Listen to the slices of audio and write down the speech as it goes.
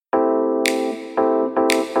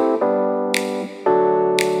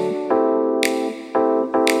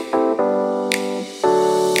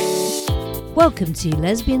Welcome to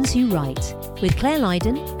Lesbians Who Write with Claire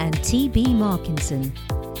Lydon and T.B. Markinson.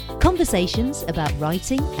 Conversations about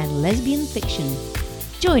writing and lesbian fiction.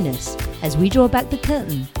 Join us as we draw back the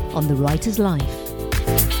curtain on the writer's life.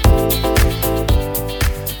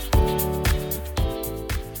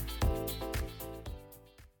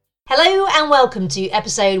 Hello and welcome to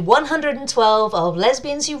episode 112 of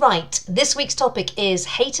Lesbians Who Write. This week's topic is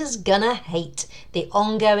Haters Gonna Hate, the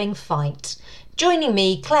ongoing fight. Joining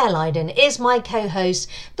me, Claire Lydon, is my co-host,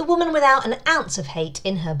 the woman without an ounce of hate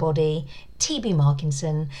in her body, T.B.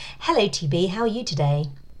 Markinson. Hello, T.B. How are you today?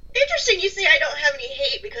 Interesting you say I don't have any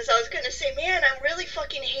hate, because I was going to say, man, I'm really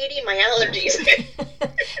fucking hating my allergies.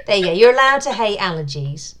 There you go. You're allowed to hate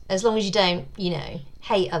allergies, as long as you don't,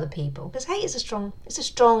 hate other people. Because hate is a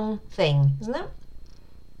strong thing, isn't it?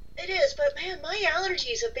 It is, but man, my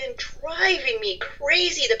allergies have been driving me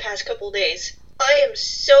crazy the past couple days. I am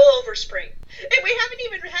so over spring. And we haven't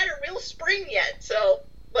even had a real spring yet,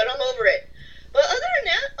 but I'm over it. But other than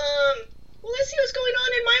that, let's see what's going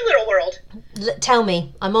on in my little world. Tell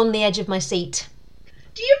me. I'm on the edge of my seat.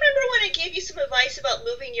 Do you remember when I gave you some advice about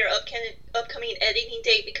moving your upcoming editing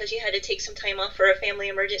date because you had to take some time off for a family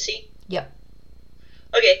emergency? Yep.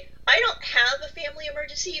 Okay, I don't have a family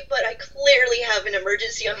emergency, but I clearly have an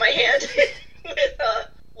emergency on my hand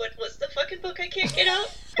with, what's the fucking book I can't get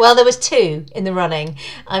out? Well, there was two in the running.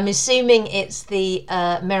 I'm assuming it's the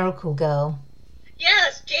Miracle Girl.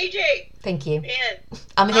 Yes, JJ. Thank you. Man,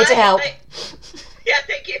 I'm here to help. Yeah,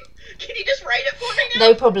 thank you. Can you just write it for me now?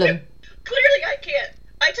 No problem. Clearly I can't.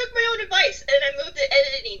 I took my own advice and I moved the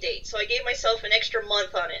editing date, so I gave myself an extra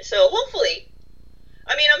month on it. So hopefully,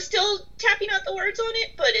 I'm still tapping out the words on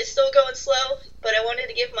it, but it's still going slow. But I wanted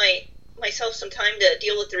to give myself some time to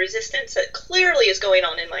deal with the resistance that clearly is going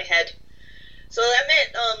on in my head. So that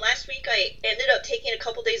meant last week I ended up taking a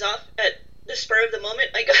couple days off at the spur of the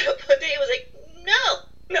moment. I got up one day and was like, no,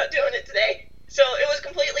 I'm not doing it today. So it was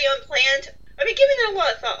completely unplanned. I've been giving it a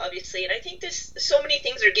lot of thought, obviously, and I think so many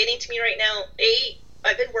things are getting to me right now.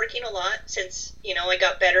 I've been working a lot since, I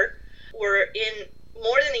got better. We're in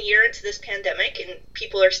more than a year into this pandemic, and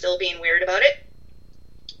people are still being weird about it.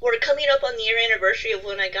 We're coming up on the year anniversary of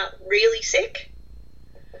when I got really sick,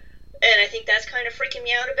 and I think that's kind of freaking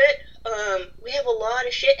me out a bit. We have a lot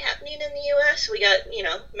of shit happening in the U.S. We got,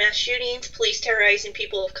 mass shootings, police terrorizing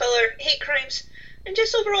people of color, hate crimes, and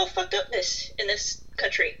just overall fucked upness in this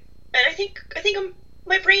country. And I think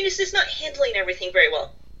my brain is just not handling everything very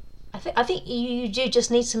well. I think you do just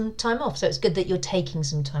need some time off, so it's good that you're taking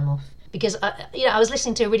some time off. Because I was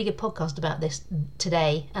listening to a really good podcast about this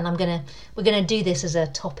today, and we're gonna do this as a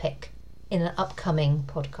topic in an upcoming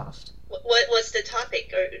podcast. What's the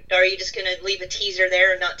topic? Or are you just gonna leave a teaser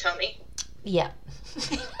there and not tell me? Yeah.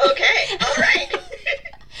 Okay. All right.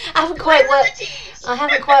 I haven't quite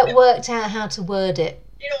worked out how to word it.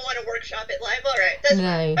 You don't want to workshop it live? All right. That's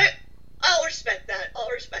no. Fine. I'll respect that.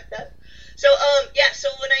 So, so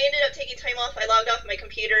when I ended up taking time off, I logged off my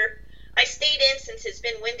computer. I stayed in since it's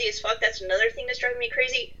been windy as fuck. That's another thing that's driving me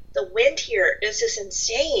crazy. The wind here is just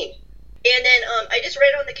insane. And then I just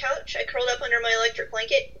read on the couch. I curled up under my electric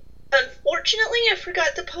blanket. Unfortunately, I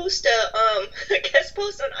forgot to post a guest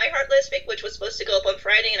post on iHeart Lesbic, which was supposed to go up on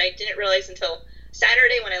Friday, and I didn't realize until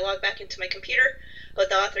Saturday when I logged back into my computer. But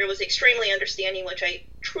the author was extremely understanding, which I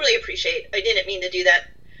truly appreciate. I didn't mean to do that.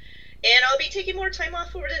 And I'll be taking more time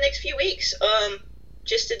off over the next few weeks,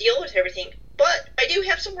 just to deal with everything. But I do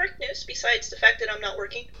have some work news, besides the fact that I'm not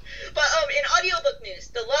working. But in audiobook news,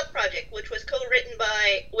 The Love Project, which was co-written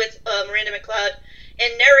with Miranda McLeod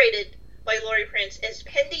and narrated by Lori Prince, is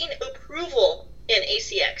pending approval in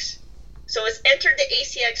ACX. So it's entered the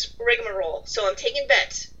ACX rigmarole. So I'm taking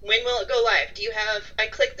bets. When will it go live? I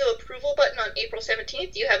clicked the approval button on April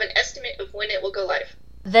 17th. Do you have an estimate of when it will go live?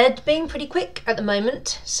 They're being pretty quick at the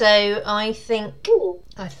moment, so I think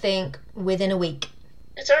within a week.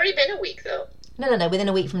 It's already been a week, though. No, within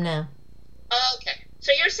a week from now. Oh, okay.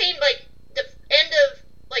 So you're saying, the end of,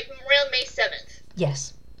 around May 7th?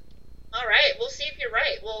 Yes. All right, we'll see if you're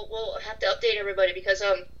right. We'll have to update everybody, because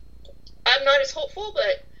I'm not as hopeful,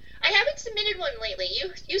 but I haven't submitted one lately.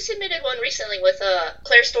 You submitted one recently with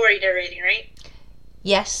Claire Story narrating, right?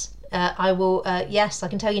 Yes, I will. Yes, I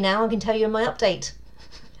can tell you now. I can tell you in my update.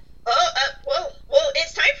 Well,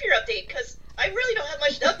 it's time for your update, because I really don't have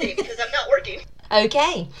much to update because I'm not working.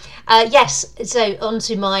 Okay. Yes, so on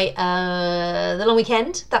to my The Long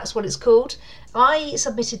Weekend, that's what it's called. I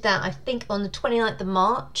submitted that, I think, on the 29th of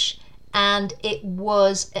March, and it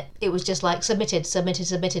was just like submitted,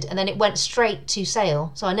 and then it went straight to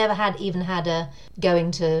sale. So I never had a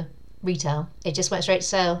going to retail. It just went straight to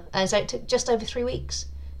sale, and so it took just over 3 weeks.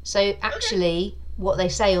 So actually, what they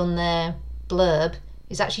say on their blurb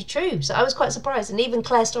is actually true. So I was quite surprised. And even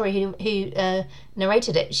Claire Story, who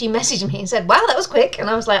narrated it, she messaged me and said, wow, that was quick. And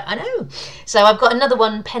I was like, I know. So I've got another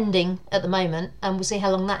one pending at the moment, and we'll see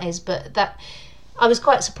how long that is. But that, I was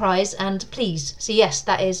quite surprised and pleased. So yes,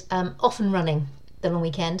 that is off and running, the long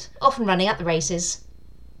weekend. Off and running at the races.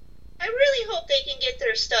 I really hope they can get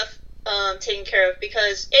their stuff taken care of,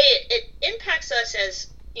 because it impacts us as,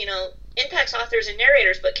 impacts authors and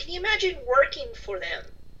narrators, but can you imagine working for them?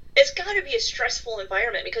 It's got to be a stressful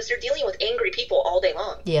environment because they're dealing with angry people all day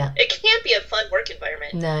long. Yeah. It can't be a fun work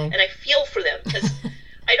environment. No. And I feel for them because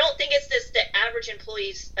I don't think it's the average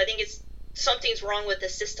employees. I think it's something's wrong with the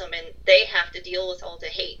system and they have to deal with all the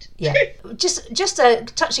hate. Yeah. Just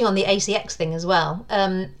touching on the ACX thing as well.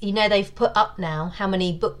 They've put up now how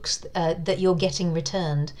many books that you're getting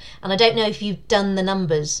returned. And I don't know if you've done the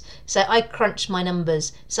numbers. So I crunched my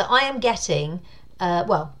numbers. So I am getting,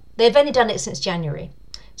 they've only done it since January.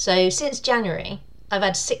 So since January, I've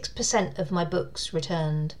had 6% of my books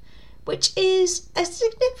returned, which is a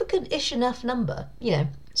significant-ish enough number,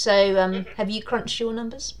 So have you crunched your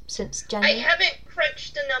numbers since January? I haven't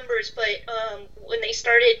crunched the numbers, but when they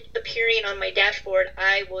started appearing on my dashboard,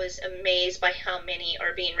 I was amazed by how many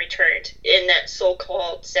are being returned in that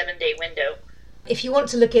so-called 7-day window. If you want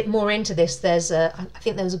to look more into this, I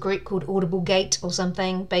think there was a group called Audible Gate or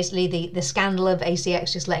something. Basically, the scandal of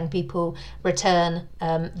ACX just letting people return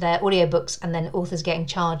their audiobooks and then authors getting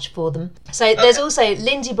charged for them. So there's also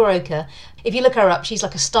Lindsay Buroker. If you look her up, she's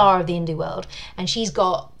like a star of the indie world, and she's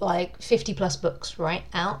got like 50 plus books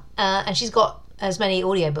out, and she's got as many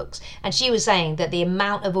audiobooks. And she was saying that the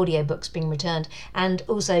amount of audiobooks being returned, and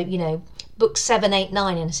also books 7, 8,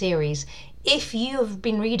 9 in a series. If you have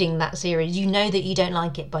been reading that series, you know that you don't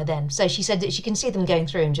like it by then. So she said that she can see them going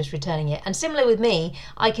through and just returning it. And similar with me,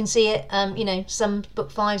 I can see it, some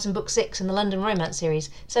book 5s and book 6 in the London Romance series.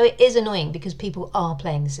 So it is annoying because people are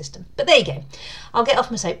playing the system. But there you go. I'll get off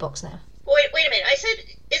my soapbox now. Wait a minute. I said,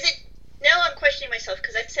 is it... Now I'm questioning myself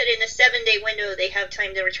because I said in the 7-day window they have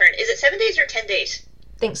time to return. Is it 7 days or 10 days?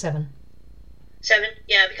 I think 7. 7?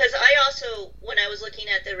 Yeah, because I also, when I was looking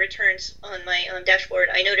at the returns on my dashboard,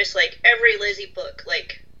 I noticed, every Lizzie book,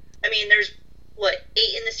 there's, 8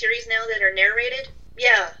 in the series now that are narrated?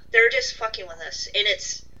 Yeah, they're just fucking with us. And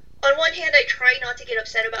it's, on one hand, I try not to get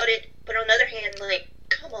upset about it, but on the other hand,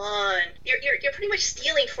 come on. You're pretty much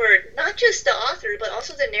stealing for not just the author, but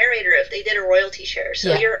also the narrator if they did a royalty share.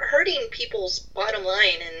 So you're hurting people's bottom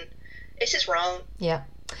line, and it's just wrong. Yeah.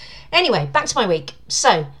 Anyway, back to my week.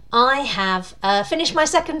 So I have finished my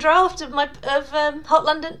second draft of Hot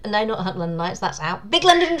London. No, not Hot London Nights. That's out. Big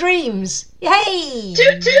London Dreams. Yay!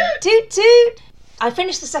 Toot toot! Toot toot! I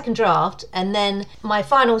finished the second draft, and then my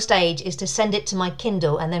final stage is to send it to my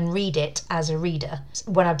Kindle and then read it as a reader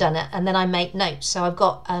when I've done it, and then I make notes. So I've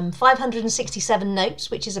got 567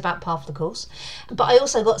 notes, which is about half the course, but I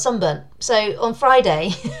also got sunburnt. So on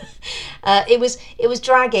Friday, it was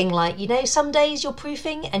dragging. Some days you're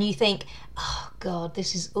proofing and you think, oh God,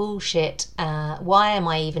 this is all shit. Why am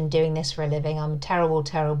I even doing this for a living? I'm a terrible,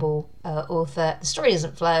 terrible author. The story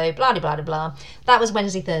doesn't flow, blah, blah, blah, blah. That was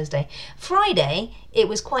Wednesday, Thursday. Friday, it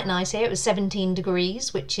was quite nice here. It was 17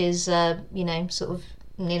 degrees, which is, sort of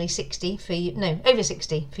nearly 60 for you. No, over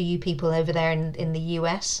 60 for you people over there in the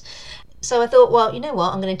US. So I thought, well, you know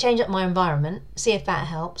what? I'm going to change up my environment, see if that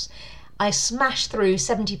helps. I smashed through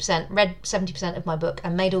 70%, read 70% of my book,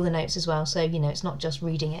 and made all the notes as well. So it's not just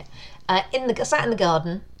reading it. Sat in the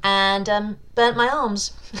garden and burnt my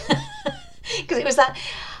arms because it was that.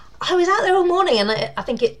 I was out there all morning, and I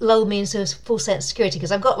think it lulled me into a full sense of security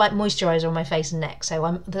because I've got moisturiser on my face and neck,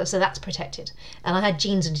 so that's protected. And I had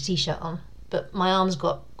jeans and a t-shirt on, but my arms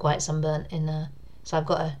got quite sunburnt so I've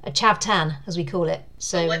got a chav tan, as we call it.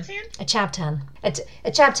 So what tan? A chav tan. A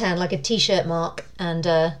chav tan, like a t-shirt mark and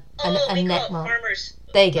a neck mark. Farmers.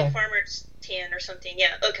 There you go. Farmers tan or something.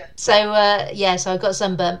 Yeah. Okay. So so I got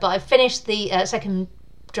sunburnt, but I finished the second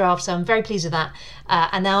draft, so I'm very pleased with that.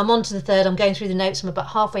 And now I'm on to the third. I'm going through the notes. I'm about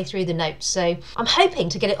halfway through the notes, so I'm hoping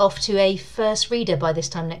to get it off to a first reader by this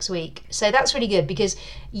time next week. So that's really good because,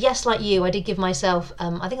 yes, like you, I did give myself.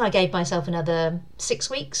 I think I gave myself another 6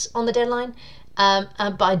 weeks on the deadline.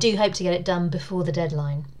 But I do hope to get it done before the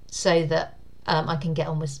deadline so that I can get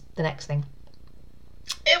on with the next thing.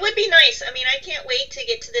 It would be nice. I mean, I can't wait to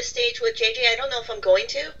get to this stage with JJ. I don't know if I'm going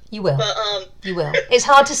to. You will. But, You will. It's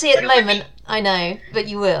hard to see at the moment, I know, but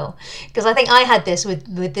you will. Because I think I had this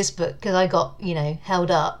with this book because I got, held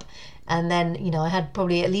up. And then, I had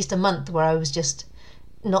probably at least a month where I was just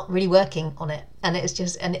not really working on it. And it's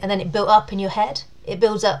just, and then it built up in your head. It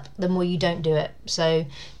builds up the more you don't do it. So,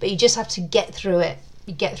 but you just have to get through it.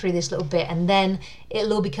 You get through this little bit and then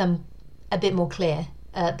it'll all become a bit more clear.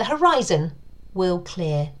 The horizon will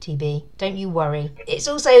clear, TB. Don't you worry. It's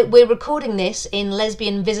also, we're recording this in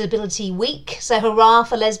Lesbian Visibility Week, so hurrah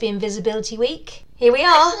for Lesbian Visibility Week. Here we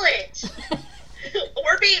are. Excellent.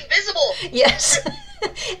 We're being visible. Yes.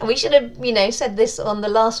 And we should have, said this on the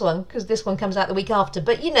last one, because this one comes out the week after.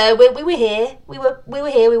 But, we were here. We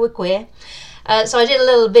were queer. So I did a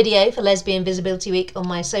little video for Lesbian Visibility Week on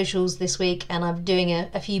my socials this week, and I'm doing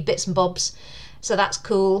a few bits and bobs. So that's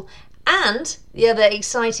cool. And the other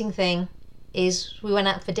exciting thing is we went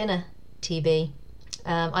out for dinner, TB.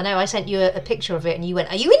 I know I sent you a picture of it, and you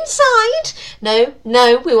went, "Are you inside?"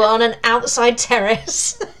 No, we were on an outside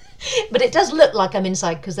terrace. But it does look like I'm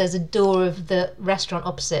inside because there's a door of the restaurant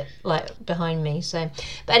opposite, like behind me. So,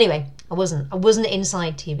 but anyway, I wasn't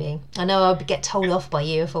inside, TB. I know I'd get told off by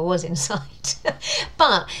you if I was inside.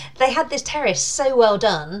 But they had this terrace so well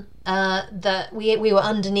done that we were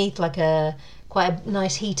underneath like quite a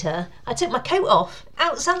nice heater. I took my coat off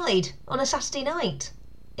outside on a Saturday night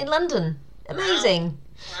in London. Amazing.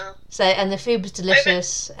 Wow. So, and the food was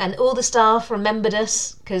delicious, and all the staff remembered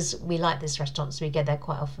us because we like this restaurant, so we go there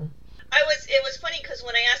quite often. It was funny because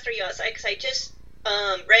when I asked her you outside, because I just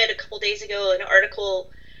read a couple days ago an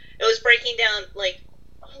article. It was breaking down, like,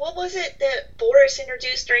 what was it that Boris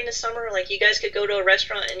introduced during the summer? Like, you guys could go to a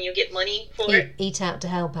restaurant and you get money for it. Eat out to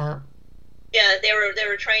help out. Yeah, they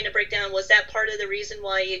were trying to break down. Was that part of the reason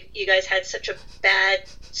why you guys had such a bad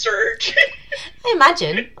surge? I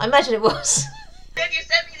imagine it was. Then you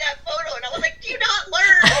sent me that photo, and I was like, "Do you not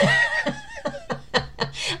learn?"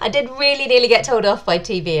 I did really nearly get told off by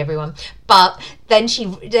TV, everyone. But then she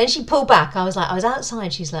pulled back. I was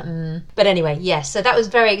outside. She's like, But anyway, yes. So that was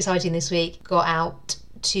very exciting this week. Got out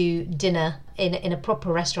to dinner in a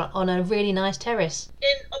proper restaurant on a really nice terrace.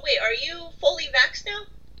 And wait, are you fully vaxxed now?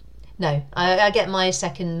 No, I get my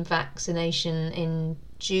second vaccination in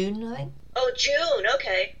June, I think. Oh, June.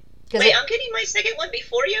 Okay. Wait, I'm getting my second one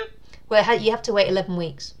before you? Well, you have to wait 11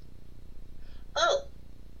 weeks. Oh,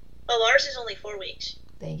 ours is only 4 weeks.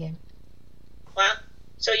 There you go. Wow.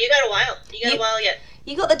 So you got a while. You got a while yet.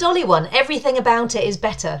 You got the Dolly one. Everything about it is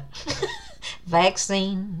better.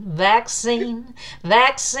 Vaccine, vaccine,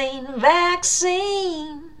 vaccine,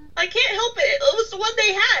 vaccine. I can't help it. It was the one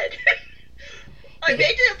they had. I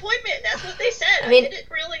made an appointment, and that's what they said. I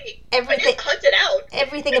didn't hunt it out.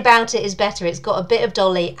 Everything about it is better. It's got a bit of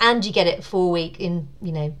Dolly, and you get it 4 week in,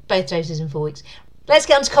 both doses in 4 weeks. Let's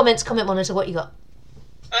get on to comments. Comment monitor, what you got?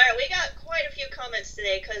 All right, we got quite a few comments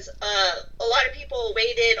today because a lot of people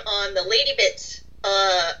weighed in on the Lady Bits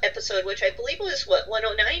episode, which I believe was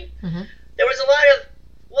 109. Mm-hmm. There was a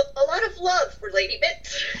lot of love for Lady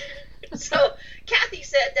Bits. So Kathy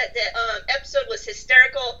said that the episode was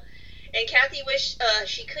hysterical. And Kathy wished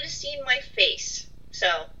she could have seen my face. So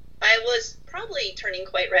I was probably turning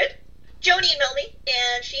quite red. Joni emailed me,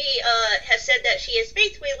 and she has said that she has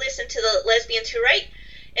faithfully listened to the Lesbians Who Write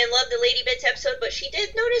and loved the Lady Bits episode, but she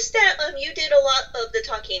did notice that you did a lot of the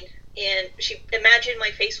talking, and she imagined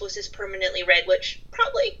my face was just permanently red, which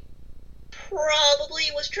probably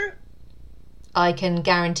was true. I can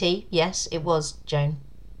guarantee, yes, it was, Joan.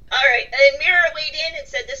 All right, and Mira weighed in and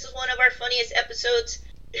said this is one of our funniest episodes.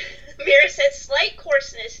 Mira said slight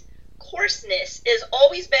coarseness is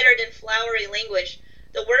always better than flowery language.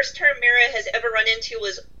 The worst term Mira has ever run into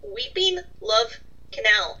was weeping love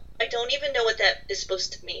canal. I don't even know what that is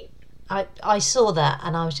supposed to mean. I saw that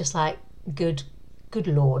and I was just like, good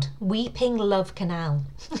Lord. Weeping love canal.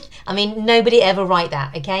 I mean, nobody ever write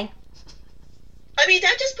that, okay? I mean,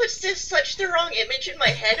 that just puts such the wrong image in my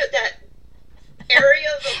head of that area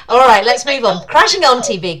of... All right, let's move on. Crashing on,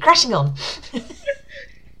 TV. Crashing on.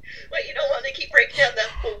 What, you don't want to keep breaking down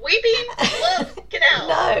the weeping love canal?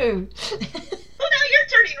 No. Well, now you're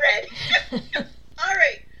turning red. All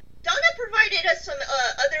right. Donna provided us some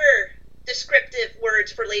other descriptive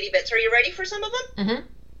words for Lady Bits. Are you ready for some of them?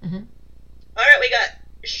 Mm-hmm. Mm-hmm. All right, we got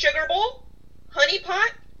sugar bowl, honey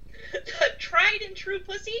pot, the tried and true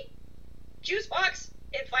pussy, juice box,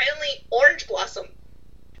 and finally orange blossom.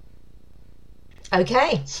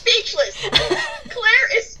 Okay. Speechless.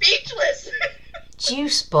 Claire is speechless.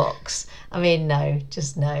 Juice box. I mean, no,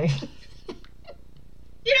 just no. You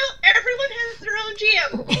know, everyone has their own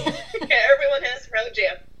jam. Everyone has their own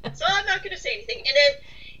jam. So I'm not going to say anything. And then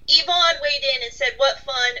Yvonne weighed in and said, what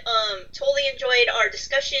fun. Totally enjoyed our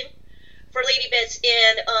discussion for Lady Bits.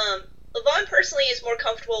 And Yvonne personally is more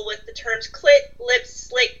comfortable with the terms clit, lips,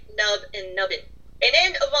 slick, nub, and nubbin. And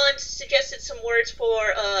then Yvonne suggested some words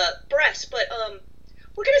for breast. But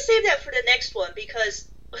we're going to save that for the next one because...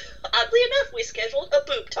 oddly enough, we scheduled a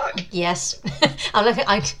boob talk. Yes.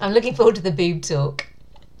 I'm looking forward to the boob talk.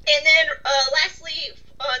 And then, lastly,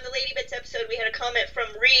 on the Lady Bits episode, we had a comment from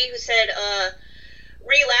Ree who said,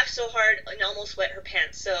 Ree laughed so hard and almost wet her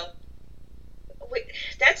pants. So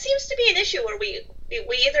that seems to be an issue where we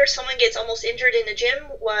either someone gets almost injured in the gym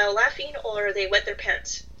while laughing or they wet their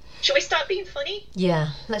pants. Should we stop being funny?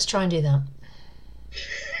 Yeah, let's try and do that.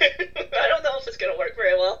 I don't know if it's going to work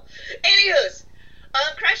very well. Anywho's,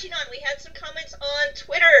 crashing on, we had some comments on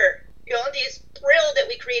Twitter. Yolandi is thrilled that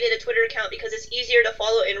we created a Twitter account because it's easier to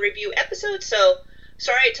follow and review episodes, so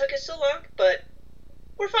sorry it took us so long, but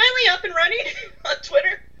we're finally up and running on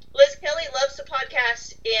Twitter. Liz Kelly loves the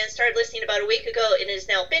podcast and started listening about a week ago and is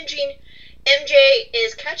now binging. MJ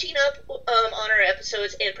is catching up on our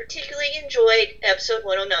episodes and particularly enjoyed episode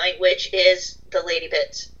 109, which is the Lady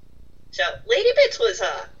Bits. So, Lady Bits was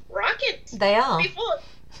rocking. They are.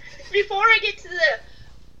 Before I get to the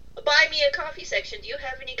buy me a coffee section, do you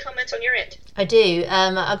have any comments on your end? I do.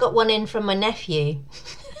 I got one in from my nephew.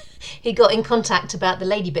 He got in contact about the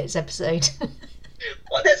Lady Bits episode.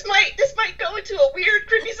 Well, this might go into a weird,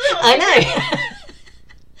 creepy zone. I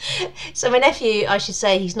know. So my nephew, I should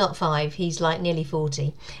say, he's not 5. He's like nearly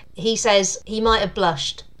 40. He says he might have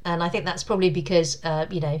blushed. And I think that's probably because,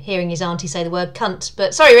 hearing his auntie say the word cunt.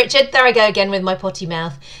 But sorry, Richard, there I go again with my potty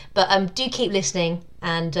mouth. But do keep listening.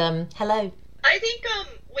 And hello. I think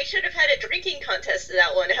we should have had a drinking contest to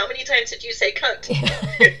that one. How many times did you say cunt?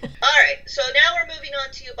 All right, so now we're moving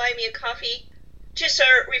on to Buy Me a Coffee. Just a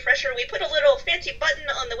refresher, we put a little fancy button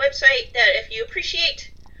on the website that if you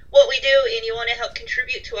appreciate what we do and you want to help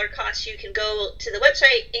contribute to our costs, you can go to the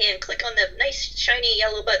website and click on the nice shiny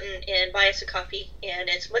yellow button and buy us a coffee, and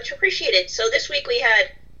it's much appreciated. So this week we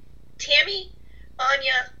had Tammy,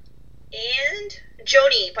 Anya, and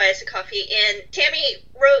Joni buy us a coffee, and Tammy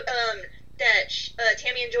wrote that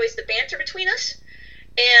Tammy enjoys the banter between us,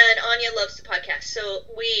 and Anya loves the podcast. So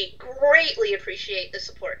we greatly appreciate the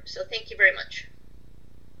support. So thank you very much.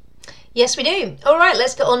 Yes, we do. All right,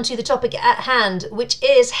 let's get on to the topic at hand, which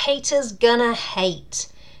is haters gonna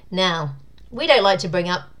hate. Now, we don't like to bring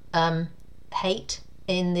up hate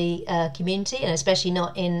in the community, and especially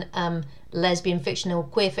not in lesbian fiction or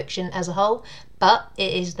queer fiction as a whole, but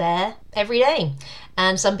it is there every day.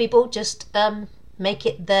 And some people just make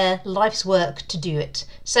it their life's work to do it.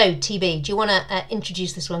 So, TB, do you want to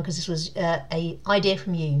introduce this one? Because this was an idea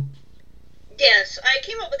from you. Yes, I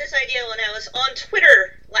came up with this idea when I was on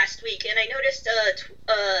Twitter last week, and I noticed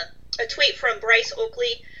a tweet from Bryce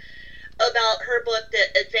Oakley about her book,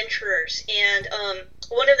 The Adventurers, and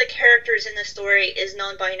one of the characters in the story is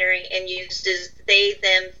non-binary and uses they,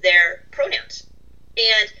 them, their pronouns.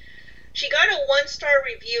 And she got a 1-star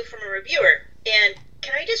review from a reviewer, and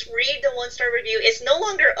can I just read the 1-star review? It's no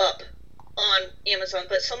longer up on Amazon,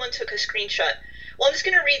 but someone took a screenshot. Well, I'm just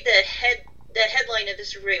going to read the headline of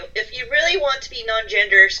this review. If you really want to be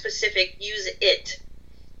non-gender specific, use it.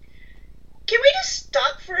 Can we just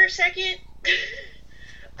stop for a second?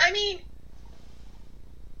 I mean,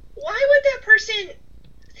 why would that person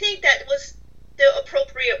think that was the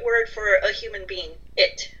appropriate word for a human being?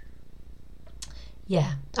 It.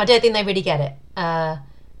 Yeah, I don't think they really get it.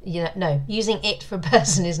 No, using it for a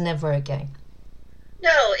person is never okay.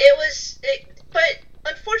 No, but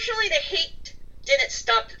unfortunately the hate didn't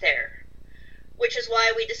stop there, which is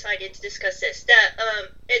why we decided to discuss this. That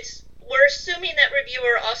we're assuming that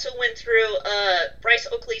reviewer also went through Bryce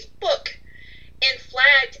Oakley's book and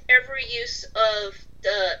flagged every use of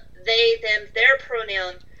the they, them, their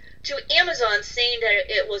pronoun to Amazon, saying that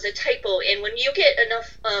it was a typo. And when you get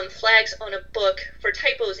enough flags on a book for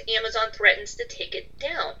typos, Amazon threatens to take it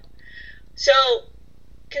down. So,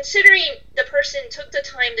 considering the person took the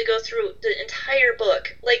time to go through the entire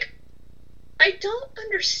book, I don't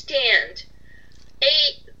understand,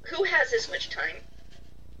 A, who has this much time,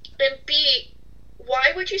 and B,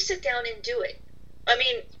 why would you sit down and do it? I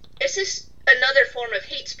mean, is this another form of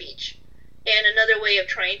hate speech and another way of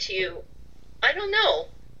trying to, I don't know,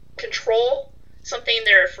 control something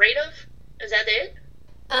they're afraid of? Is that it?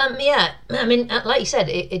 Yeah, I mean, like you said,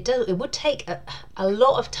 it would take a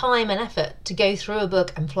lot of time and effort to go through a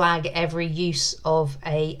book and flag every use of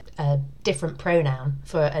a different pronoun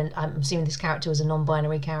for, and I'm assuming this character was a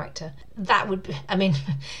non-binary character. That would, I mean,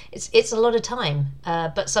 it's a lot of time,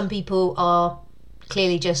 but some people are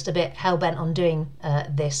clearly just a bit hell-bent on doing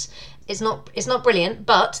this. It's not brilliant,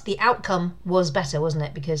 but the outcome was better, wasn't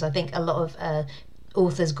it? Because I think a lot of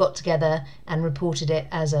authors got together and reported it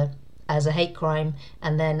as a hate crime,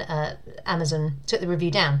 and then Amazon took the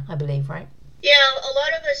review down, I believe, right? Yeah, a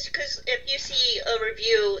lot of us, because if you see a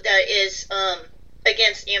review that is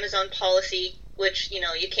against Amazon policy, which,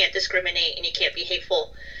 you can't discriminate and you can't be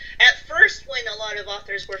hateful. At first, when a lot of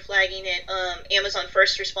authors were flagging it, Amazon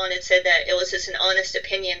first responded, said that it was just an honest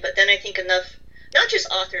opinion, but then I think enough, not just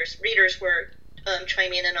authors, readers were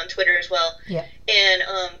chiming in on Twitter as well, and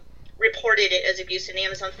reported it as abuse, and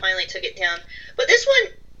Amazon finally took it down. But this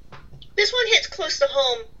one hits close to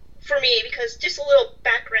home for me, because just a little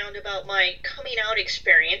background about my coming out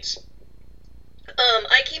experience.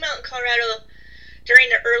 I came out in Colorado during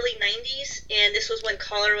the early 90s, and this was when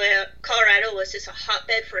Colorado was just a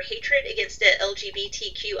hotbed for hatred against the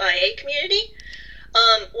LGBTQIA community.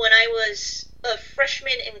 When I was a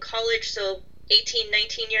freshman in college, so 18,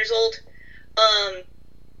 19 years old,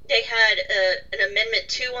 they had an Amendment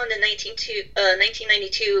 2 on the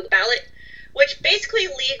 1992 ballot, which basically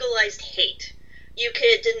legalized hate. You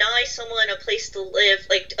could deny someone a place to live,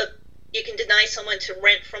 you can deny someone to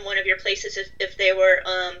rent from one of your places if they were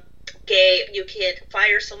gay. You could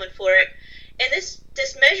fire someone for it. And this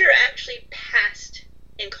measure actually passed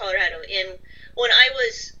in Colorado. And when I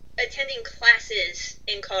was attending classes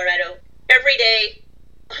in Colorado, every day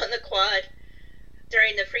on the quad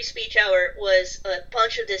during the free speech hour was a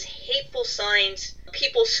bunch of this hateful signs,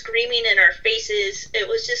 people screaming in our faces. It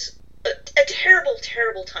was just a terrible,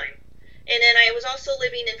 terrible time. And then I was also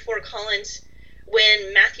living in Fort Collins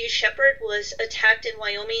when Matthew Shepard was attacked in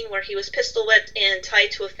Wyoming, where he was pistol whipped and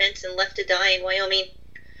tied to a fence and left to die in Wyoming.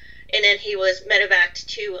 And then he was medevaced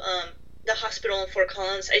to the hospital in Fort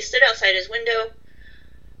Collins. I stood outside his window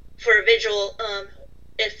for a vigil.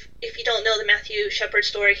 If you don't know the Matthew Shepard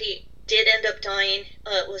story, he did end up dying.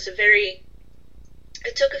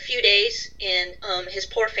 It took a few days, and his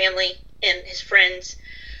poor family and his friends.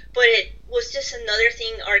 But it was just another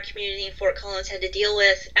thing our community in Fort Collins had to deal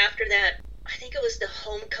with. After that, I think it was the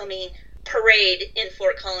homecoming parade in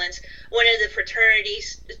Fort Collins. One of the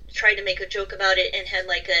fraternities tried to make a joke about it and had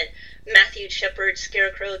like a Matthew Shepard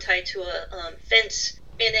scarecrow tied to a fence.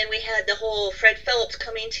 And then we had the whole Fred Phelps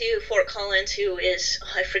coming to Fort Collins, who is,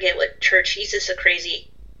 I forget what church, he's just a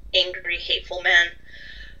crazy, angry, hateful man.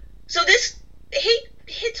 So this hate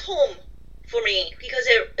hits home for me, because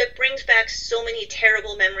it brings back so many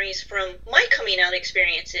terrible memories from my coming out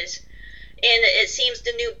experiences. And it seems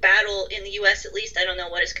the new battle in the U.S., at least, I don't know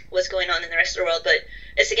what's going on in the rest of the world, but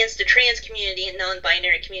it's against the trans community and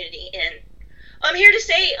non-binary community. And I'm here to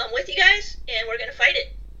say I'm with you guys, and we're going to fight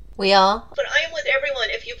it. We are. But I am with everyone.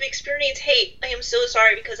 If you've experienced hate, I am so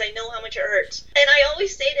sorry, because I know how much it hurts. And I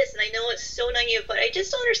always say this, and I know it's so naive, but I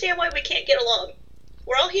just don't understand why we can't get along.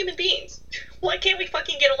 We're all human beings. Why can't we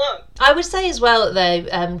fucking get along? I would say as well,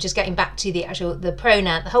 though, just getting back to the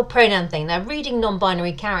whole pronoun thing. Now, reading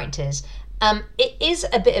non-binary characters, it is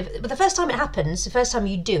a bit of, the first time it happens, the first time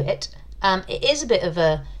you do it, it is a bit of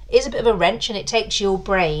a wrench, and it takes your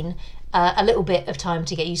brain a little bit of time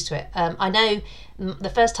to get used to it. I know the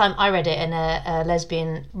first time I read it in a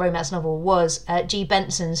lesbian romance novel was G.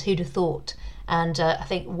 Benson's Who'd Have Thought. And I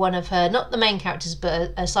think one of her, not the main characters,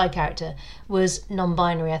 but a side character, was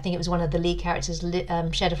non-binary. I think it was one of the lead characters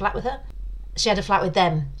shared a flat with her. Shared a flat with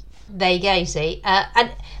them. There you go, you see.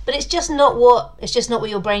 But it's just not what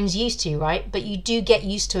your brain's used to, right? But you do get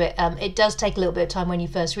used to it. It does take a little bit of time when you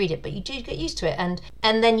first read it, but you do get used to it,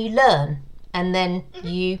 and then you learn, and then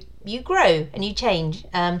you grow and you change.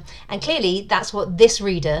 And clearly that's what this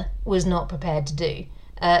reader was not prepared to do.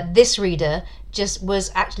 This reader just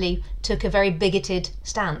took a very bigoted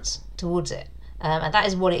stance towards it, and that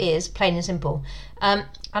is what it is, plain and simple. And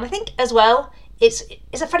I think as well, it's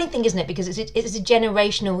a funny thing, isn't it? Because it's a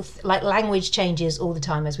generational, like, language changes all the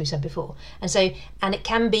time, as we said before, and it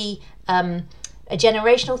can be a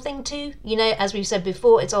generational thing too. As we've said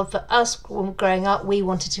before, it's odd for us growing up. We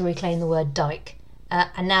wanted to reclaim the word dyke.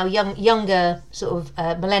 And now younger sort of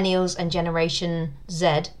millennials and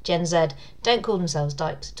Gen Z, don't call themselves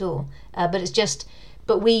dykes at all.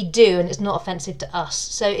 But we do, and it's not offensive to us.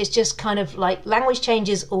 So it's just kind of like language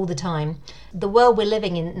changes all the time. The world we're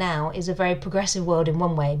living in now is a very progressive world in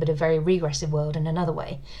one way, but a very regressive world in another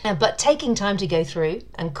way. But taking time to go through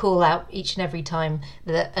and call out each and every time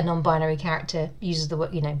that a non-binary character uses the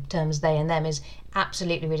word, terms they and them, is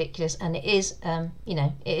absolutely ridiculous, and it is,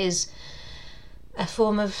 it is a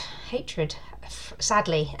form of hatred,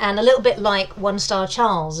 sadly. And a little bit like One Star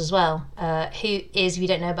Charles as well, who is, if you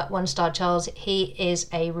don't know about One Star Charles, he is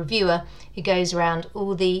a reviewer who goes around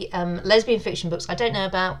all the lesbian fiction books. I don't know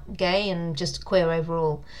about gay and just queer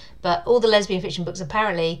overall, but all the lesbian fiction books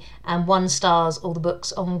apparently, and 1 stars all the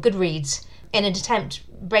books on Goodreads in an attempt,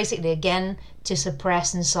 basically, again, to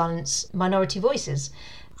suppress and silence minority voices.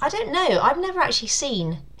 I don't know, I've never actually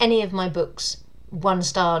seen any of my books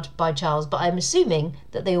 1-starred by Charles, but I'm assuming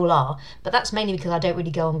that they all are. But that's mainly because I don't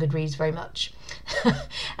really go on Goodreads very much. But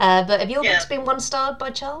have your books been 1-starred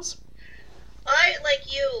by Charles? I,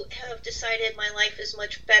 like you, have decided my life is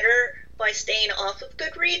much better by staying off of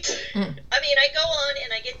Goodreads. I mean, I go on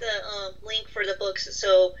and I get the link for the books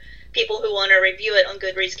so people who want to review it on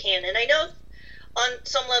Goodreads can. And I know on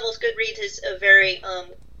some levels Goodreads is a very,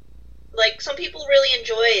 like, some people really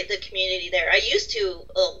enjoy the community there. I used to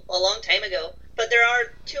a long time ago, but there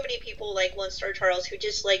are too many people like 1-Star Charles who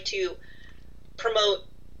just like to promote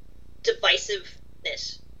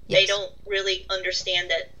divisiveness. They don't really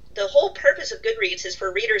understand that the whole purpose of Goodreads is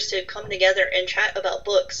for readers to come together and chat about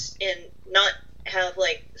books and not have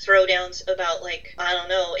like throwdowns about, like, I don't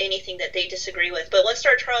know, anything that they disagree with. But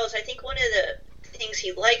 1-Star Charles, I think one of the things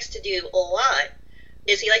he likes to do a lot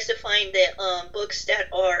is he likes to find that books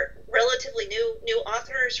that are relatively new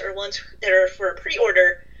authors or ones that are for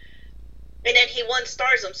pre-order, and then he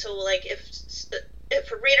 1-stars them. So like if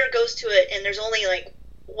a reader goes to it and there's only like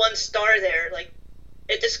 1 star there, like,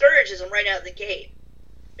 it discourages them right out of the gate,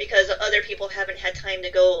 because other people haven't had time to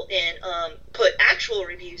go and put actual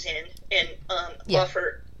reviews in and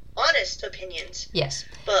offer honest opinions. Yes.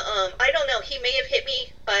 But I don't know. He may have hit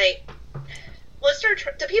me by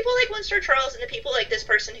the people like 1-Star Charles and the people like this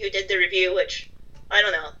person who did the review, which I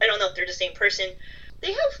don't know. I don't know if they're the same person.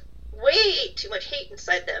 They have way too much hate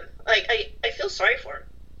inside them. Like, I feel sorry for them.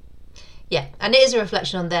 Yeah, and it is a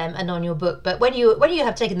reflection on them and on your book. But when you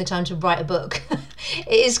have taken the time to write a book, it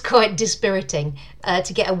is quite dispiriting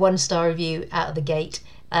to get a 1-star review out of the gate.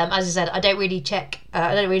 As I said, I don't really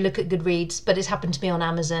look at Goodreads, but it's happened to me on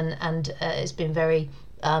Amazon, and it's been very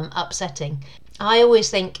upsetting. I always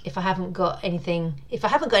think if I haven't got anything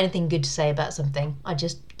good to say about something, I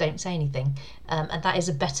just don't say anything, and that is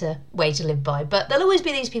a better way to live by. But there'll always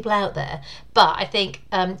be these people out there. But I think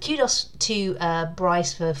kudos to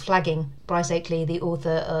Bryce for flagging, Bryce Oakley, the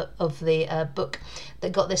author of the book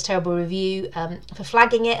that got this terrible review, for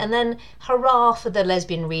flagging it, and then hurrah for the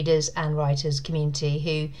lesbian readers and writers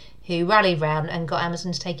community who rallied round and got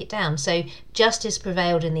Amazon to take it down. So justice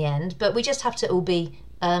prevailed in the end, but we just have to all be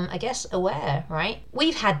I guess aware, right?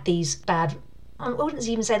 We've had these bad, I wouldn't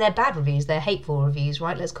even say they're bad reviews, they're hateful reviews,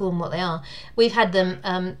 right? Let's call them what they are. We've had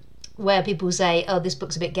them where people say, oh, this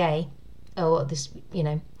book's a bit gay, or this,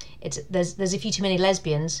 there's a few too many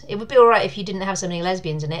lesbians. It would be all right if you didn't have so many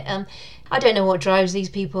lesbians in it. I don't know what drives these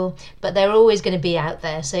people, but they're always going to be out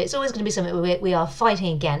there, so it's always going to be something we are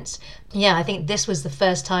fighting against. Yeah, I think this was the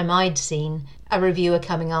first time I'd seen a reviewer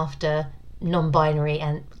coming after non-binary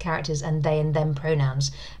and characters and they and them pronouns.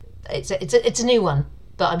 It's a new one,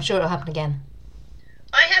 but I'm sure it'll happen again.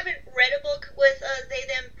 I haven't read a book with they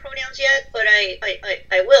them pronouns yet, but I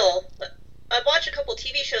will. I watched a couple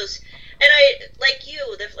TV shows, and I, like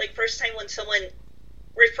you, the first time when someone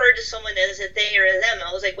referred to someone as a they or a them,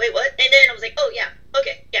 I was like, wait, what? And then I was like, oh yeah,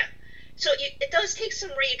 okay, yeah. So it does take some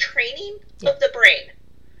retraining of the brain,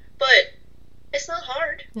 but it's not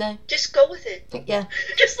hard. No. Just go with it. Yeah.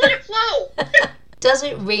 Just let it flow. Does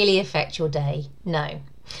it really affect your day? No.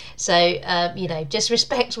 So, just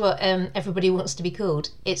respect what everybody wants to be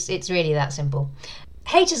called. It's really that simple.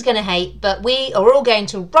 Haters going to hate, but we are all going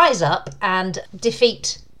to rise up and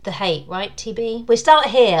defeat the hate, right, TB? We start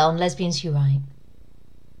here on Lesbians Who Write.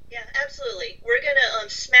 Yeah, absolutely. We're going to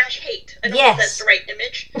smash hate. I don't know if that's the right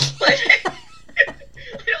image, but I don't know.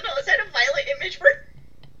 Is that a violent image for...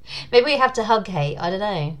 Maybe we have to hug hate. I don't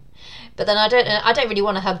know, but then I don't really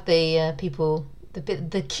want to hug the people,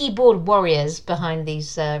 the keyboard warriors behind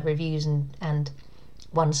these reviews and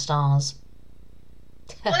 1-stars.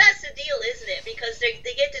 Well, that's the deal, isn't it? Because they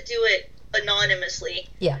get to do it anonymously.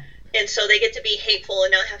 Yeah. And so they get to be hateful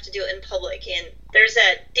and not have to do it in public. And there's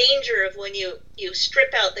that danger of when you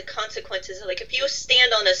strip out the consequences. Like if you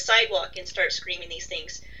stand on a sidewalk and start screaming these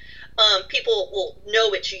things, people will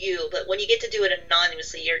know it's you, but when you get to do it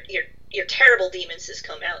anonymously, your terrible demons just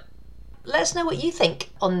come out. Let us know what you think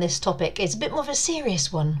on this topic. It's a bit more of a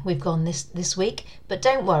serious one we've gone this week, but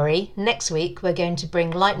don't worry, next week we're going to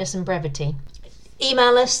bring lightness and brevity.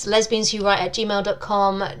 Email us,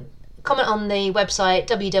 lesbianswhowrite@gmail.com, comment on the website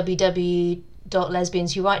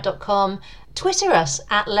www.lesbianswhowrite.com, Twitter us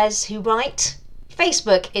 @leswhowrite,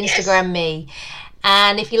 Facebook, Instagram me.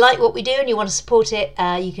 And if you like what we do and you want to support it,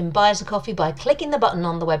 you can buy us a coffee by clicking the button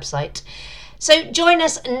on the website. So join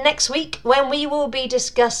us next week when we will be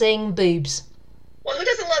discussing boobs. Well, who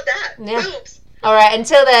doesn't love that? Yeah. Boobs. All right,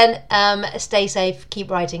 until then, stay safe,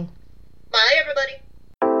 keep writing. Bye, everybody.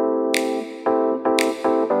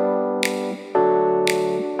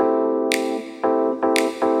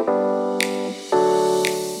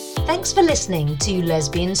 Thanks for listening to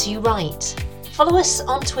Lesbians Who Write. Follow us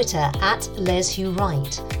on Twitter at Les Who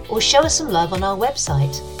Write, or show us some love on our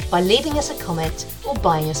website by leaving us a comment or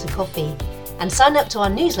buying us a coffee. And sign up to our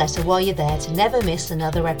newsletter while you're there to never miss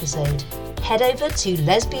another episode. Head over to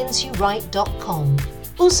lesbianswhowrite.com.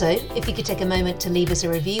 Also, if you could take a moment to leave us a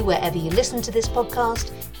review wherever you listen to this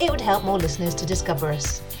podcast, it would help more listeners to discover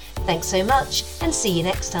us. Thanks so much, and see you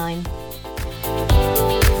next time.